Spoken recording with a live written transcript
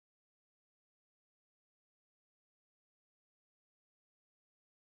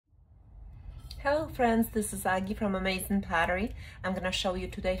Hello friends, this is Agi from Amazing Pottery. I'm gonna show you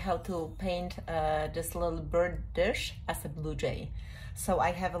today how to paint this little bird dish as a blue jay. So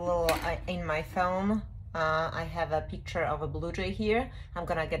I have a little, in my phone, I have a picture of a blue jay here. I'm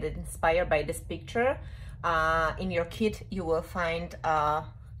gonna get it inspired by this picture. In your kit you will find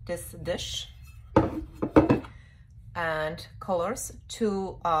this dish and colors,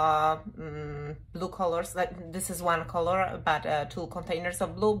 two blue colors. Like this is one color, but two containers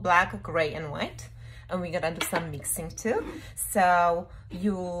of blue, black, gray and white, and we're gonna do some mixing too. So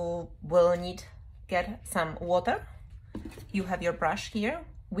you will need get some water. You have your brush here.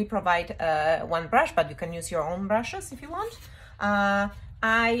 We provide one brush, but you can use your own brushes if you want.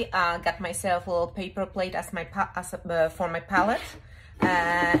 I got myself a little paper plate as my for my palette.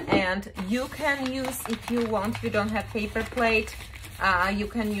 And you can use, if you want, if you don't have paper plate, you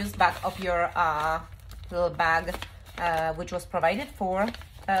can use back of your little bag, which was provided for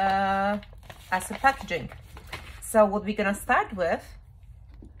as a packaging. So what we're gonna start with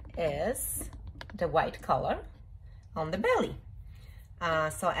is the white color on the belly.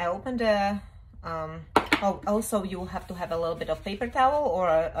 So I opened the, also you have to have a little bit of paper towel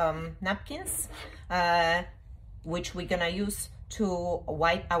or napkins, which we're gonna use to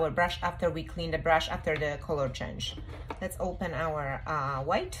wipe our brush after we clean the brush after the color change. Let's open our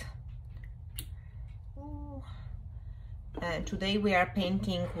white. Ooh. And today we are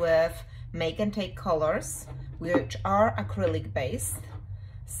painting with Make and Take colors, which are acrylic based.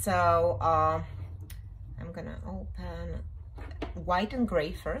 So I'm gonna open white and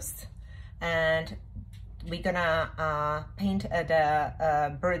gray first, and we're gonna paint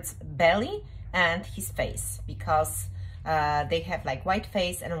the bird's belly and his face, because they have like white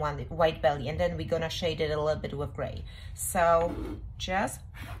face and one white belly, and then we're gonna shade it a little bit with gray. So just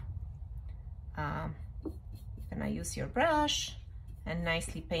gonna use your brush and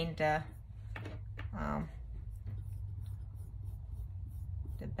nicely paint the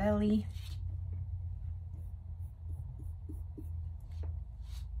belly.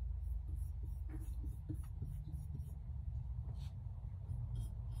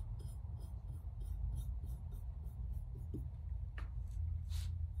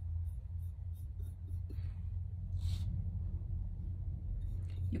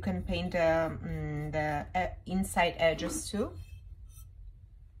 You can paint the inside edges too.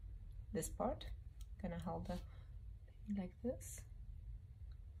 This part, gonna hold it like this.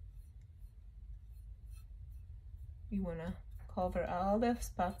 You wanna cover all the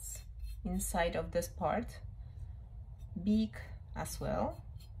spots inside of this part, beak as well.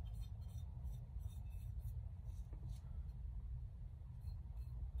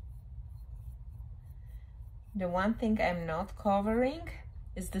 The one thing I'm not covering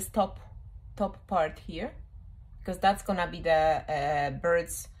is this top part here, because that's gonna be the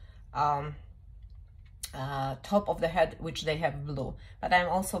bird's top of the head, which they have blue. But I'm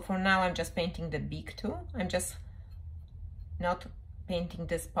also, for now, I'm just painting the beak too. I'm just not painting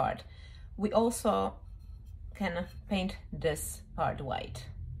this part. We also can paint this part white.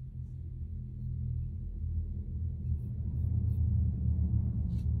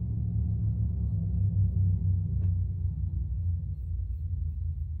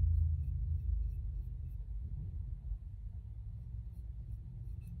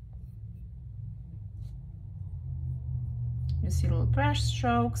 You see little brush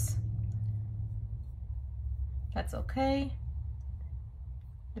strokes. That's okay.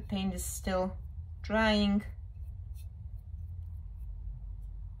 The paint is still drying.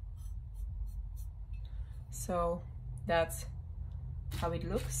 So that's how it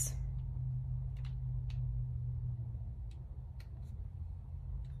looks.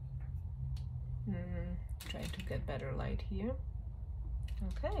 Try to get better light here.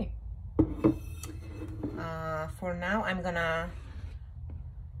 Okay. For now, I'm gonna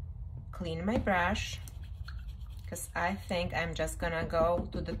clean my brush, because I think I'm just gonna go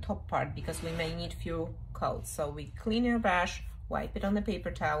to the top part, because we may need few coats. So we clean your brush, wipe it on the paper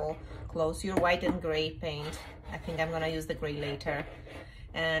towel, close your white and gray paint. I think I'm gonna use the gray later.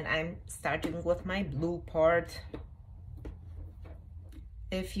 And I'm starting with my blue part.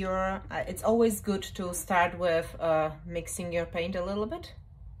 If you're, it's always good to start with mixing your paint a little bit.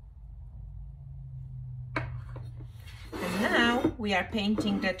 And now we are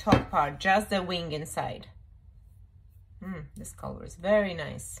painting the top part, just the wing inside. This color is very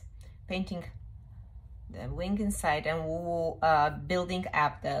nice. Painting the wing inside, and we'll building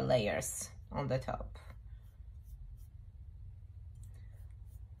up the layers on the top.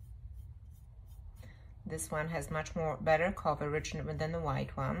 This one has much more better coverage than the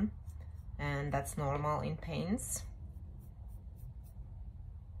white one, and that's normal in paints.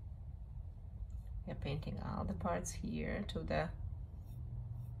 We're painting all the parts here to the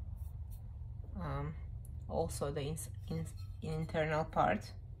also the internal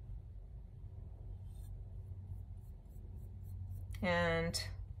part. And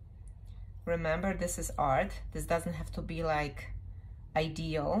remember, this is art. This doesn't have to be like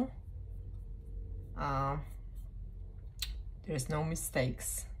ideal. There's no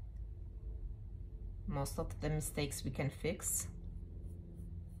mistakes. Most of the mistakes we can fix.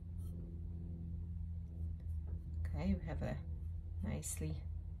 Okay, we have a nicely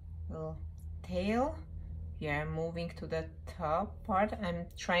little tail. We are moving to the top part. I'm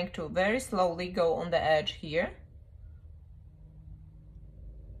trying to very slowly go on the edge here.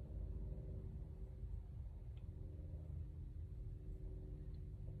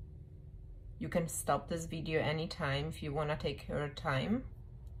 You can stop this video anytime if you want to take your time.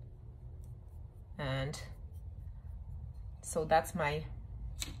 And so that's my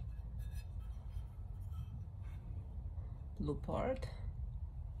blue part.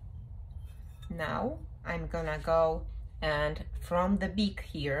 Now I'm gonna go and from the beak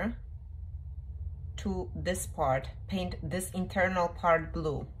here to this part, paint this internal part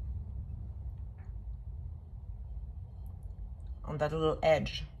blue on that little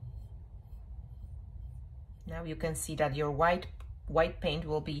edge. Now you can see that your white paint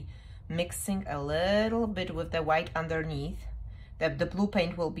will be mixing a little bit with the white underneath. The blue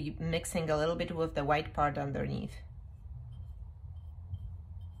paint will be mixing a little bit with the white part underneath.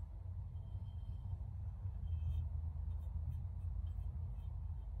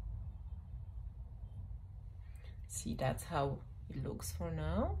 See, that's how it looks for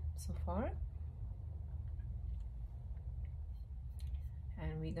now, so far.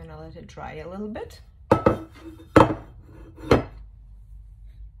 And we're gonna let it dry a little bit.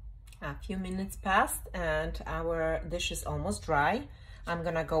 A few minutes passed and our dish is almost dry. I'm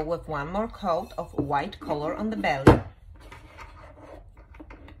gonna go with one more coat of white color on the belly.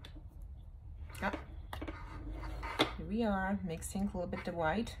 Here we are, mixing a little bit the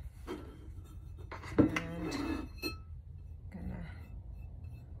white. And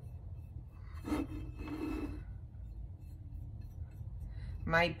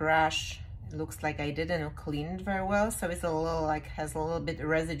my brush, it looks like I didn't clean it very well, so it's a little like has a little bit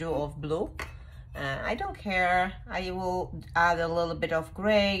residue of blue. I don't care. I will add a little bit of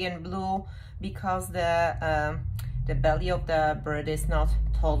gray and blue because the belly of the bird is not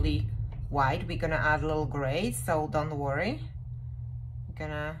totally white. We're gonna add a little gray, so don't worry.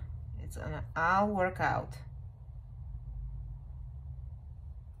 It's gonna all work out.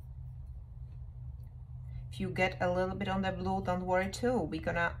 If you get a little bit on the blue, don't worry too. We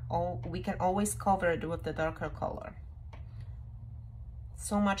can always cover it with the darker color.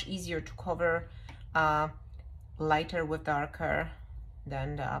 So much easier to cover lighter with darker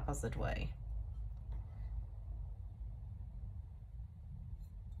than the opposite way.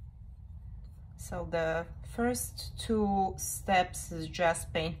 So the first two steps is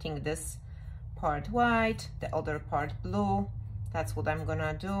just painting this part white, the other part blue. That's what I'm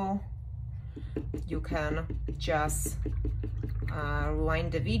gonna do. You can just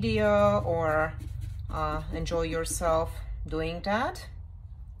rewind the video or enjoy yourself doing that.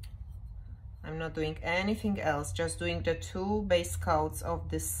 I'm not doing anything else, just doing the two base coats of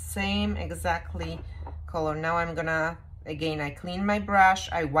the same exactly color. Now I'm gonna, again, I clean my brush,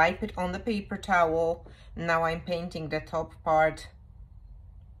 I wipe it on the paper towel. Now I'm painting the top part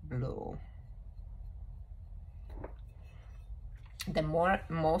blue. The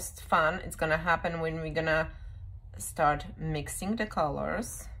most fun it's gonna happen when we're gonna start mixing the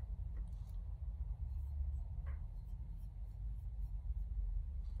colors.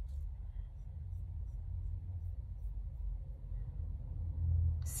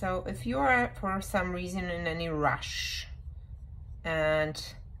 So if you are for some reason in any rush,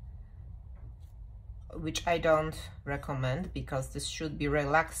 and which I don't recommend because this should be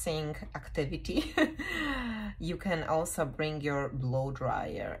relaxing activity, you can also bring your blow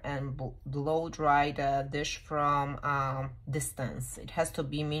dryer and blow dry the dish from distance. It has to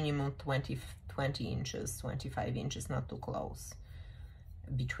be minimum 20 inches, 25 inches, not too close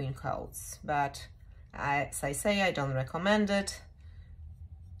between coats. But as I say, I don't recommend it.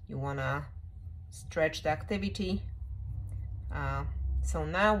 You wanna stretch the activity. So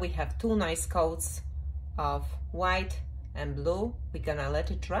now we have two nice coats of white and blue. We're gonna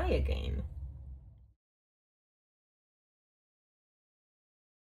let it dry again.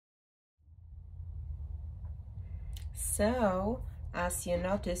 So as you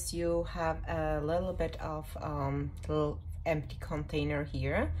notice, you have a little bit of little empty container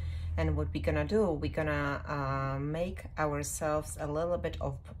here, and what we're gonna do, we're gonna make ourselves a little bit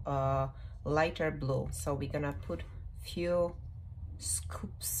of lighter blue. So we're gonna put few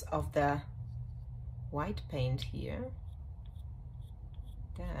scoops of the white paint here.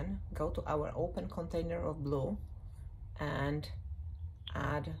 Then go to our open container of blue and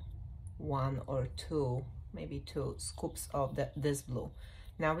add 1 or 2, maybe 2 scoops of this blue.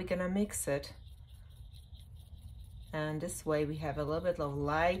 Now we're gonna mix it, and this way we have a little bit of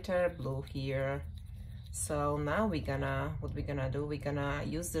lighter blue here. So now what we're gonna do, we're gonna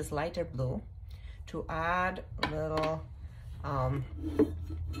use this lighter blue to add a little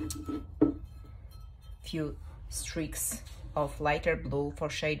few streaks of lighter blue for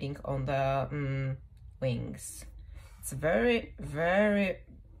shading on the wings. It's very, very,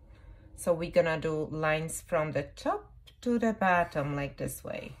 so we're gonna do lines from the top to the bottom like this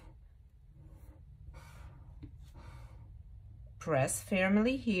way. Press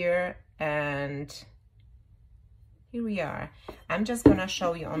firmly here, and here we are. I'm just gonna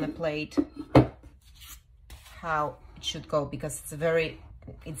show you on the plate how it should go, because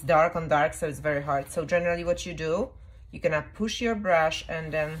it's dark on dark, so it's very hard. So generally what you do, you're gonna push your brush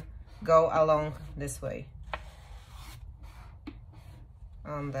and then go along this way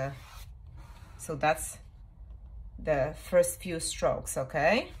on the, so that's the first few strokes.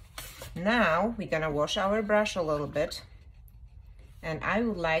 Okay, now we're gonna wash our brush a little bit, and I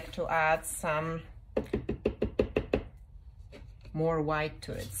would like to add some more white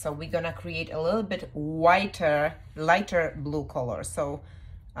to it. So we're gonna create a little bit whiter, lighter blue color. So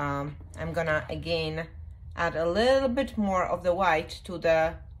I'm gonna again add a little bit more of the white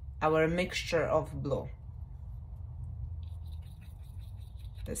to our mixture of blue.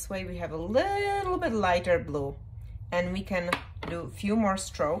 This way we have a little bit lighter blue, and we can do a few more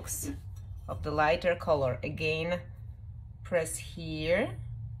strokes of the lighter color. Again, press here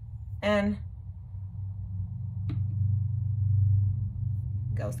and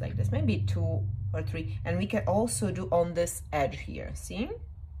goes like this, maybe 2 or 3, and we can also do on this edge here. See,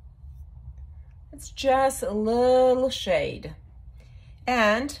 it's just a little shade,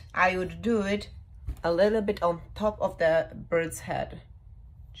 and I would do it a little bit on top of the bird's head,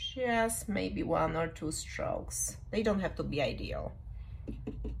 just maybe 1 or 2 strokes. They don't have to be ideal.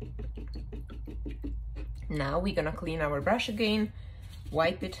 Now we're gonna clean our brush again,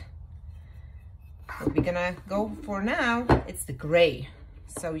 wipe it. What we're gonna go for now, it's the gray.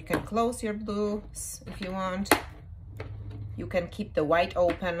 So you can close your blues if you want. You can keep the white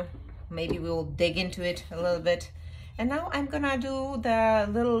open. Maybe we'll dig into it a little bit. And now I'm gonna do the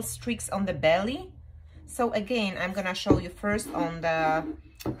little streaks on the belly. So again, I'm gonna show you first on the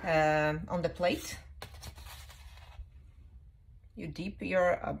plate. You dip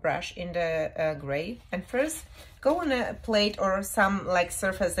your brush in the gray, and first go on a plate or some like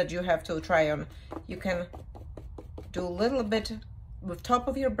surface that you have to try on. You can do a little bit with top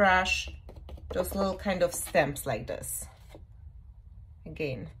of your brush, those little kind of stamps like this.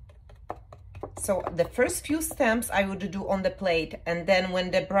 Again, so the first few stamps I would do on the plate, and then when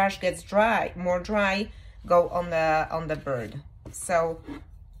the brush gets dry, more dry, go on the bird. So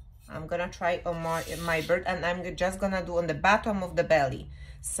I'm gonna try on my bird, and I'm just gonna do on the bottom of the belly.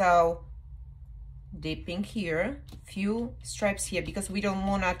 So dipping here, few stripes here, because we don't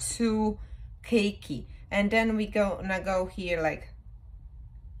want it too cakey. And then we gonna go here like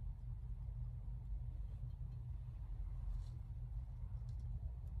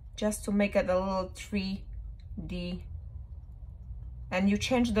just to make it a little 3D, and you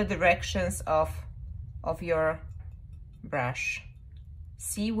change the directions of your brush.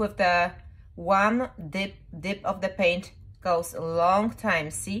 See, with the one dip of the paint goes a long time,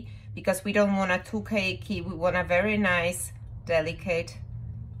 see, because we don't want a too cakey, we want a very nice, delicate,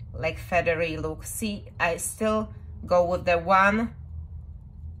 like feathery look. See, I still go with the one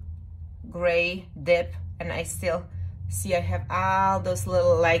gray dip, and I still see I have all those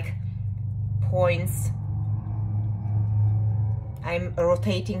little like points. I'm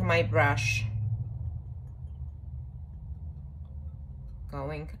rotating my brush,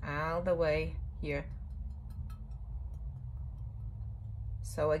 going all the way here.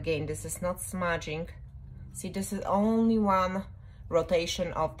 So again, this is not smudging. See, this is only one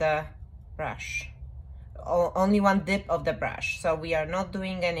rotation of the brush, only one dip of the brush. So we are not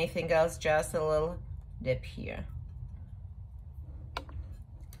doing anything else, just a little dip here.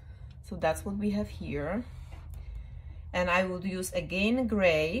 So that's what we have here. And I will use again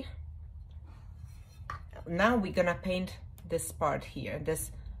gray. Now we're gonna paint this part here,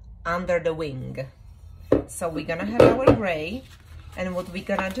 this under the wing. So we're gonna have our gray, and what we're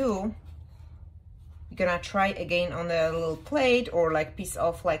gonna do, we're gonna try again on the little plate or like piece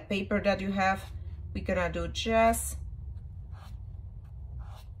of like paper that you have. We're gonna do just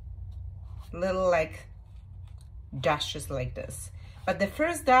little like dashes like this. But the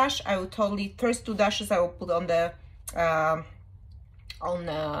first dash, I will totally, first 2 dashes I will put on the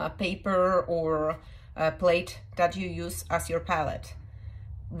paper or plate that you use as your palette.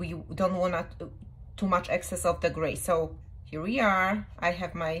 We don't want too much excess of the gray. So here we are. I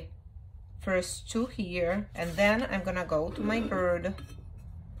have my first 2 here, and then I'm gonna go to my bird,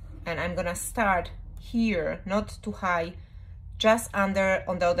 and I'm gonna start here, not too high, just under,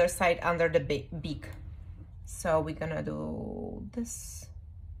 on the other side, under the beak. So we're gonna do this.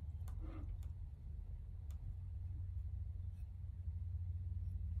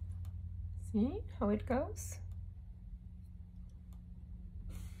 See how it goes?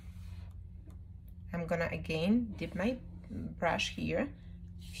 I'm gonna again dip my brush here,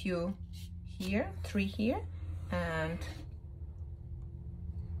 few here, 3 here, and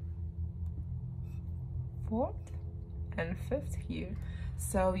 4th and 5th here.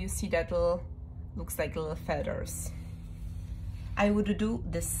 So you see that little, looks like little feathers. I would do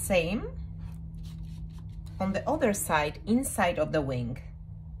the same on the other side, inside of the wing.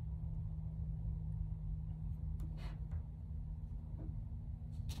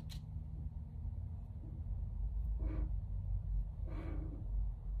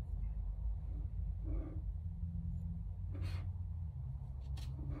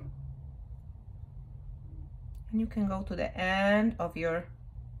 And you can go to the end of your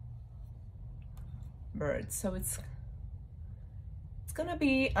bird. So it's gonna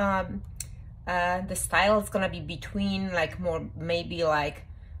be the style is gonna be between, like, more, maybe like,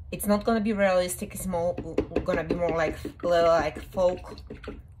 it's not gonna be realistic, it's more gonna be more like little like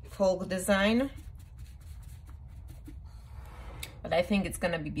folk design, but I think it's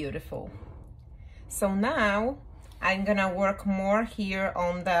gonna be beautiful. So now I'm gonna work more here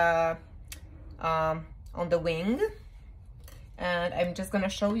on the wing, and I'm just gonna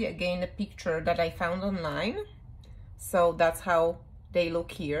show you again a picture that I found online. So that's how they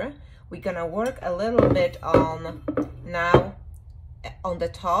look here. We're gonna work a little bit on now on the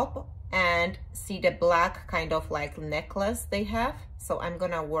top, and see the black kind of like necklace they have. So I'm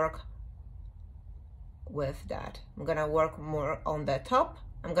gonna work with that. I'm gonna work more on the top.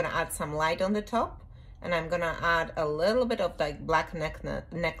 I'm gonna add some light on the top, and I'm gonna add a little bit of like black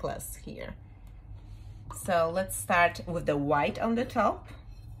necklace here. So let's start with the white on the top.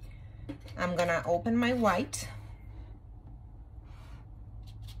 I'm gonna open my white.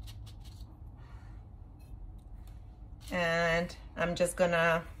 And I'm just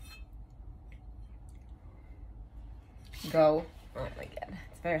gonna go, oh my God,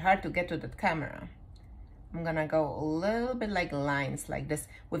 it's very hard to get to the camera. I'm gonna go a little bit like lines like this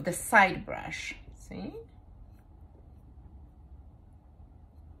with the side brush, see?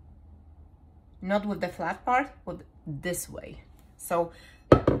 Not with the flat part, but this way. So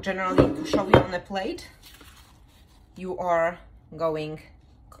generally, to show you on a plate, you are going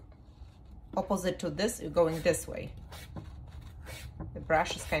opposite to this, you're going this way. The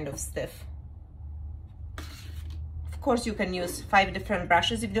brush is kind of stiff. Of course, you can use 5 different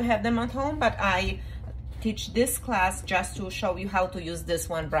brushes if you have them at home, but I teach this class just to show you how to use this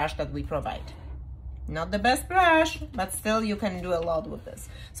one brush that we provide. Not the best brush, but still you can do a lot with this.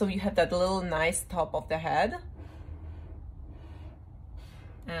 So you have that little nice top of the head.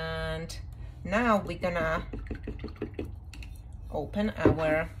 And now we're gonna open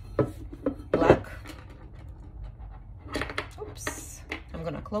our black. Oops. I'm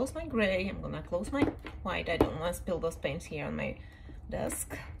gonna close my gray, I'm gonna close my white. I don't want to spill those paints here on my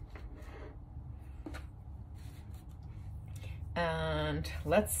desk. And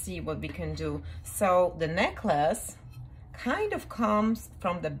let's see what we can do. So the necklace kind of comes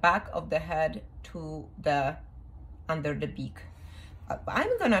from the back of the head to the under the beak.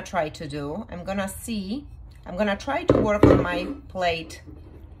 I'm gonna try to do, I'm gonna try to work on my plate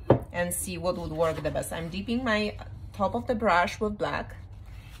and see what would work the best. I'm dipping my top of the brush with black,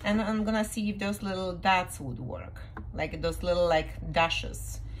 and I'm gonna see if those little dots would work, like those little like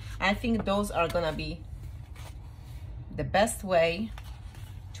dashes. I think those are gonna be the best way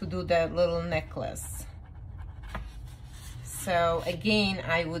to do the little necklace. So again,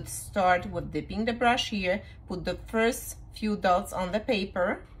 I would start with dipping the brush here, put the first few dots on the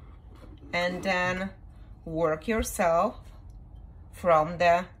paper, and then work yourself from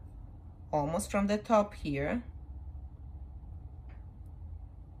the, almost from the top here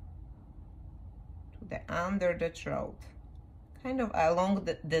to the under the throat, kind of along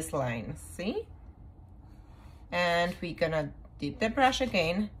this line, see? And we're gonna dip the brush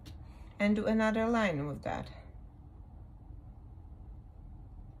again and do another line with that.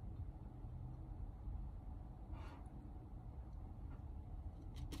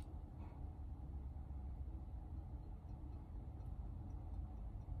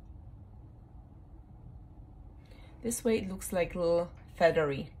 This way it looks like a little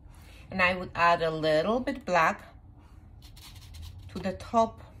feathery. And I would add a little bit black to the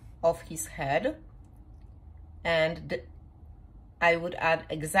top of his head, and I would add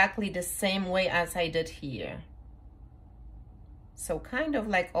exactly the same way as I did here. So kind of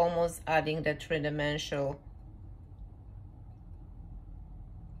like almost adding the three-dimensional.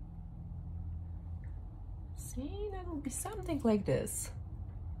 See, that will be something like this.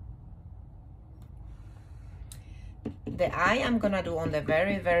 The eye I'm gonna do on the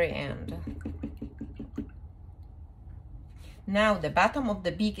very end. Now the bottom of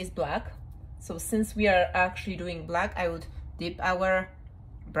the beak is black, so since we are actually doing black, I would dip our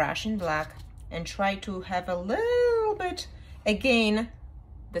brush in black and try to have a little bit, again,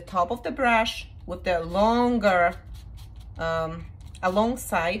 the top of the brush with the longer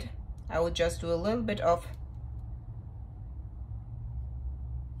alongside. I would just do a little bit of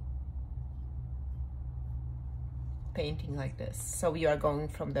painting like this. So we are going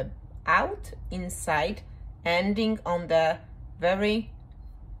from the out inside, ending on the very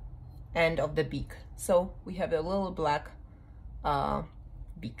end of the beak. So we have a little black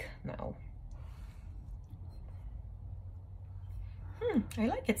beak now. I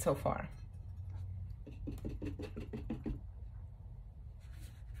like it so far.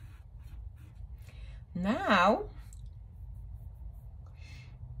 Now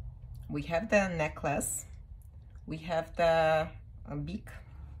we have the necklace, we have the beak.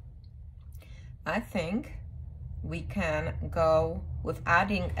 I think we can go with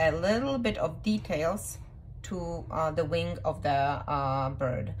adding a little bit of details to the wing of the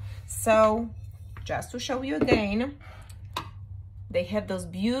bird. So just to show you again, they have those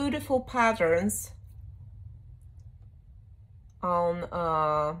beautiful patterns on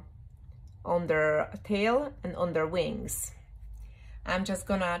their tail and on their wings. I'm just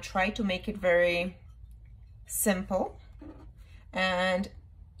gonna try to make it very simple, and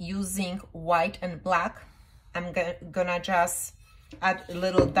using white and black, I'm gonna just add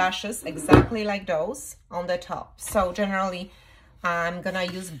little dashes exactly like those on the top. So generally I'm gonna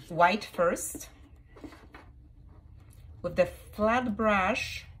use white first. With the flat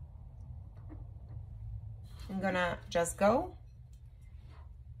brush, I'm gonna just go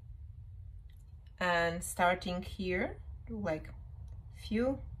and starting here, do like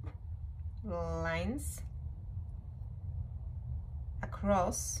few lines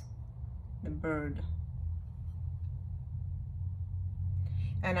across the bird.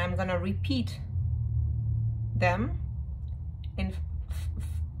 And I'm gonna repeat them in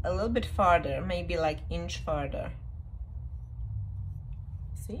a little bit farther, maybe like inch farther.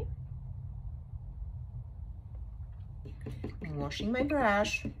 See? I'm washing my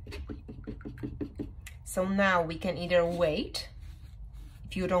brush. So now we can either wait,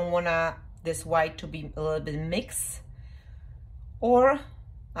 if you don't wanna this white to be a little bit mixed, or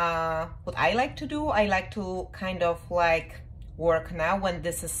what I like to do, I like to kind of like work now when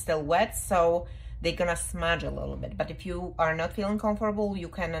this is still wet, so they're gonna smudge a little bit. But if you are not feeling comfortable, you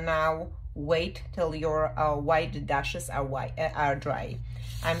can now wait till your white dashes are dry.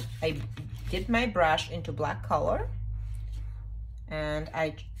 I dip my brush into black color, and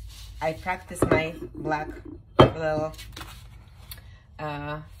I practice my black little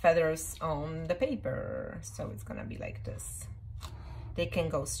feathers on the paper. So it's gonna be like this. They can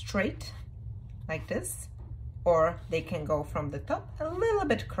go straight like this, or they can go from the top a little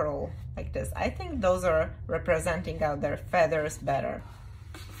bit curl like this. I think those are representing out their feathers better.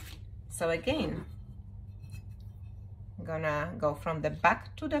 So again, I'm gonna go from the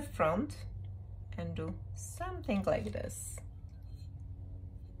back to the front and do something like this.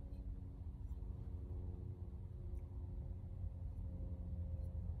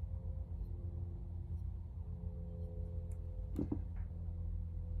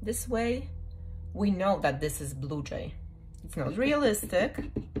 This way, we know that this is blue jay. It's not realistic,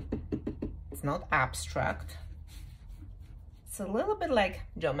 it's not abstract. It's a little bit like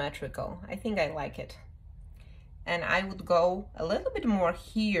geometrical. I think I like it. And I would go a little bit more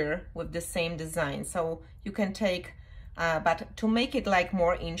here with the same design. So you can take, but to make it like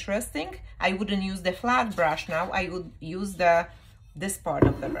more interesting, I wouldn't use the flat brush now. I would use this part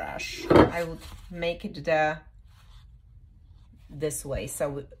of the brush. I would make it this way,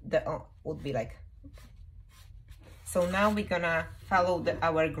 so the would be like. So now we're gonna follow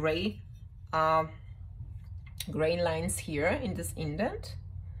our gray lines here in this indent,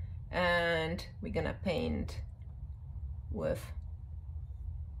 and we're gonna paint with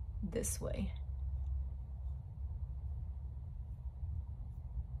this way.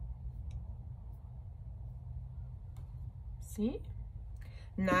 See?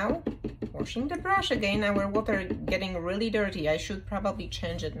 Now, washing the brush again. Our water getting really dirty. I should probably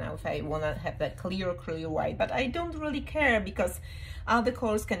change it now if I want to have that clear white, but I don't really care because all the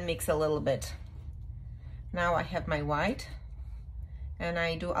colors can mix a little bit. Now I have my white, and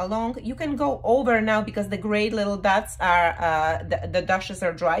I do along. You can go over now because the gray little dots are, the dashes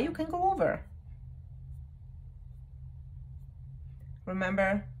are dry. You can go over.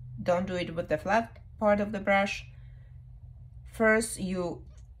 Remember, don't do it with the flat part of the brush. First you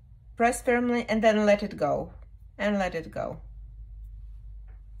press firmly and then let it go and let it go.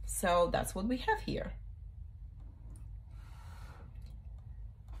 So that's what we have here.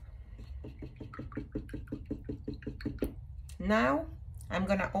 Now I'm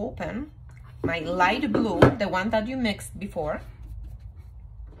gonna open my light blue, the one that you mixed before.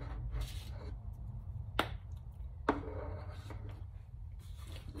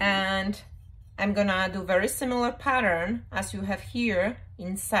 And I'm gonna do very similar pattern as you have here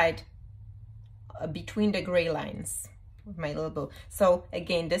inside between the gray lines with my little blue. So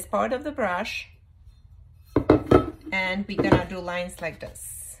again, this part of the brush, and we're gonna do lines like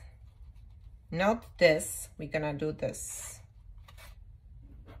this. Not this, we're gonna do this.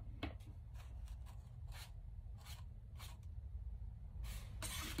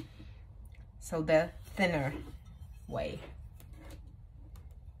 So the thinner way.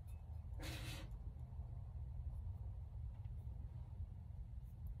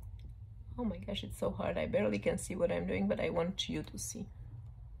 Oh my gosh, it's so hard. I barely can see what I'm doing, but I want you to see.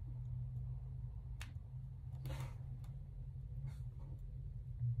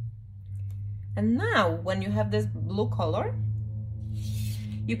 And now, when you have this blue color,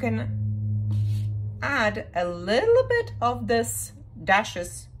 you can add a little bit of this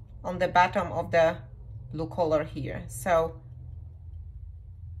dashes on the bottom of the blue color here. So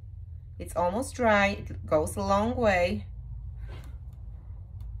it's almost dry, it goes a long way.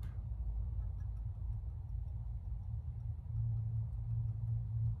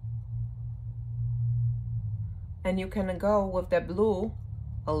 And you can go with the blue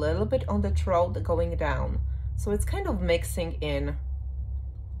a little bit on the throat going down. So it's kind of mixing in.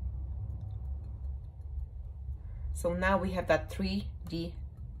 So now we have that 3D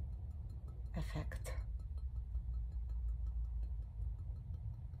effect.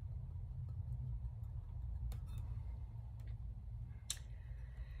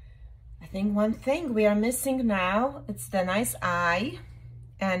 I think one thing we are missing now, it's the nice eye.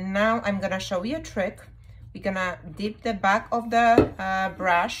 And now I'm gonna show you a trick. We're gonna dip the back of the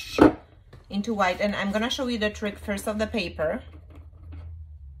brush into white, and I'm gonna show you the trick first of the paper.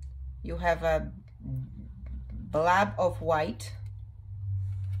 You have a blob of white.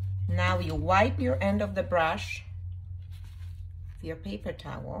 Now you wipe your end of the brush with your paper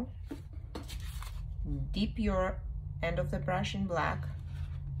towel. Dip your end of the brush in black,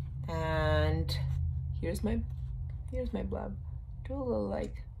 and here's my blob. Do a little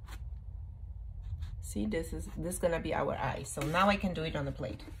like. See, this is gonna be our eye. So now I can do it on the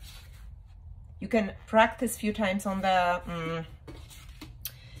plate. You can practice a few times on the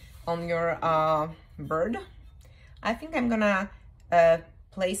on your bird. I think I'm gonna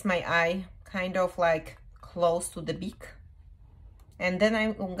place my eye kind of like close to the beak, and then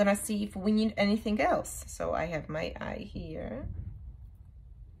I'm gonna see if we need anything else. So I have my eye here.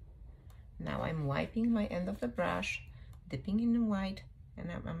 Now I'm wiping my end of the brush, dipping in the white,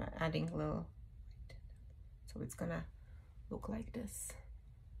 and I'm adding a little. So it's gonna look like this.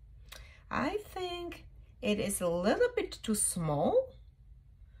 I think it is a little bit too small.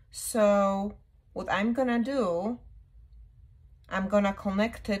 So what I'm gonna do, I'm gonna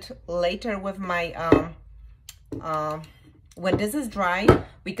connect it later with my, when this is dry,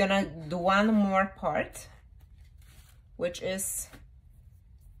 we're gonna do one more part, which is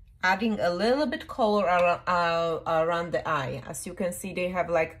adding a little bit color around the eye. As you can see, they have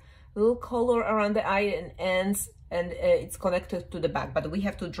like little color around the eye and ends, and it's connected to the back, but we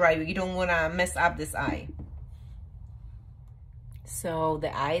have to dry. We don't want to mess up this eye. So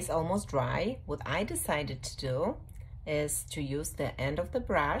the eye is almost dry. What I decided to do is to use the end of the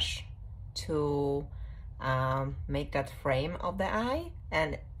brush to make that frame of the eye,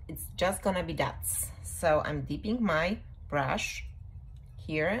 and it's just gonna be dots. So I'm dipping my brush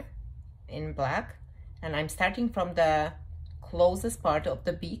here in black, and I'm starting from the closest part of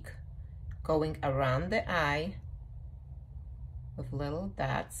the beak, going around the eye with little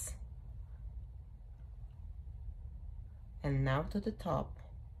dots, and now to the top.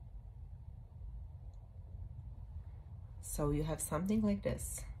 So you have something like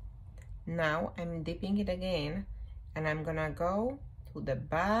this. Now I'm dipping it again, and I'm gonna go to the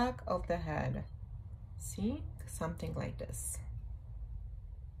back of the head. See, something like this.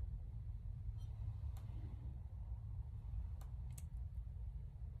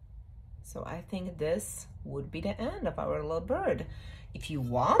 So I think this would be the end of our little bird. If you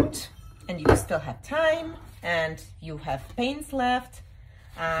want, and you still have time, and you have paints left,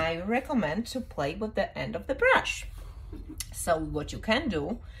 I recommend to play with the end of the brush. So what you can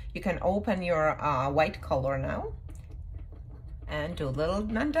do, you can open your white color now and do little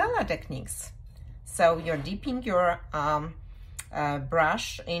mandala techniques. So you're dipping your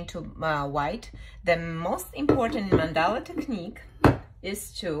brush into white. The most important mandala technique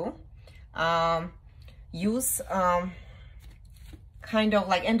is to use kind of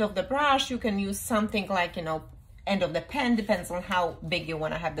like end of the brush. You can use something like, you know, end of the pen, depends on how big you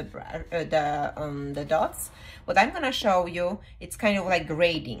want to have the dots. What I'm going to show you, it's kind of like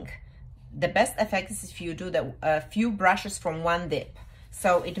grading. The best effect is if you do a few brushes from one dip.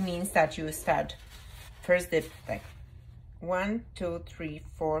 So it means that you start first dip like 1, 2, 3,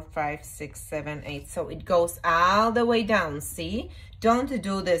 4, 5, 6, 7, 8. So it goes all the way down. See, don't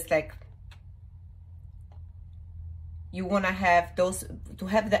do this like, you want to have those, to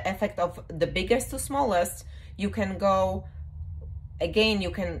have the effect of the biggest to smallest. You can go, again,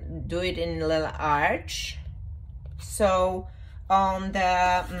 you can do it in a little arch. So on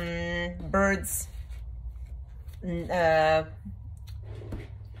the bird's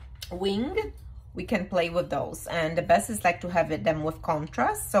wing, we can play with those. And the best is like to have them with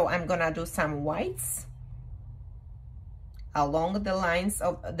contrast. So I'm gonna do some whites along the lines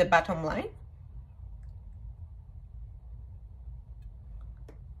of the bottom line.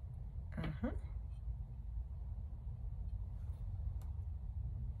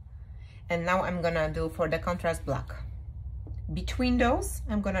 And now I'm gonna do for the contrast black. Between those,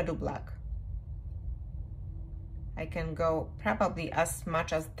 I'm gonna do black. I can go probably as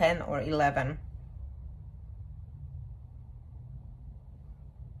much as 10 or 11.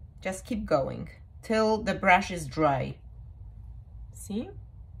 Just keep going till the brush is dry. See?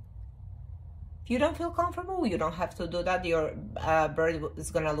 If you don't feel comfortable, you don't have to do that. Your bird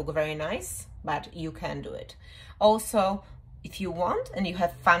is gonna look very nice, but you can do it. Also, if you want and you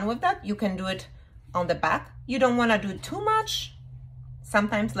have fun with that, you can do it on the back. You don't want to do too much.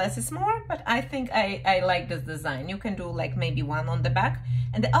 Sometimes less is more, but I think I like this design. You can do like maybe one on the back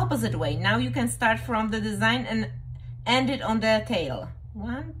and the opposite way. Now you can start from the design and end it on the tail.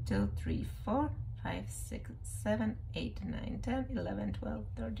 1, 2, 3, 4, 5, 6, 7, 8, 9, 10, 11, 12,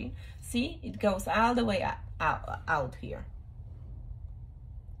 13. See, it goes all the way out here.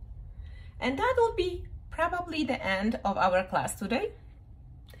 And that will be probably the end of our class today.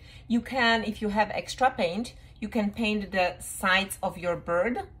 You can, if you have extra paint, you can paint the sides of your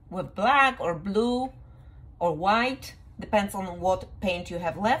bird with black or blue or white, depends on what paint you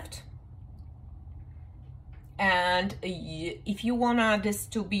have left. And if you want this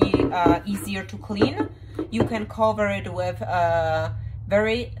to be easier to clean, you can cover it with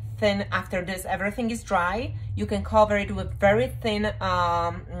very thin, after this everything is dry, you can cover it with very thin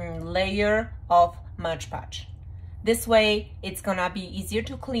layer of Mod Podge. This way it's gonna be easier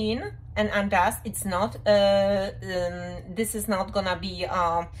to clean, and thus it's not this is not gonna be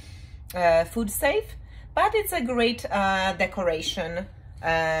food safe, but it's a great decoration,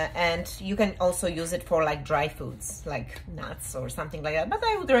 and you can also use it for like dry foods like nuts or something like that, but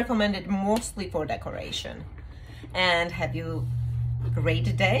I would recommend it mostly for decoration. And have you a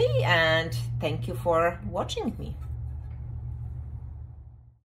great day, and thank you for watching me.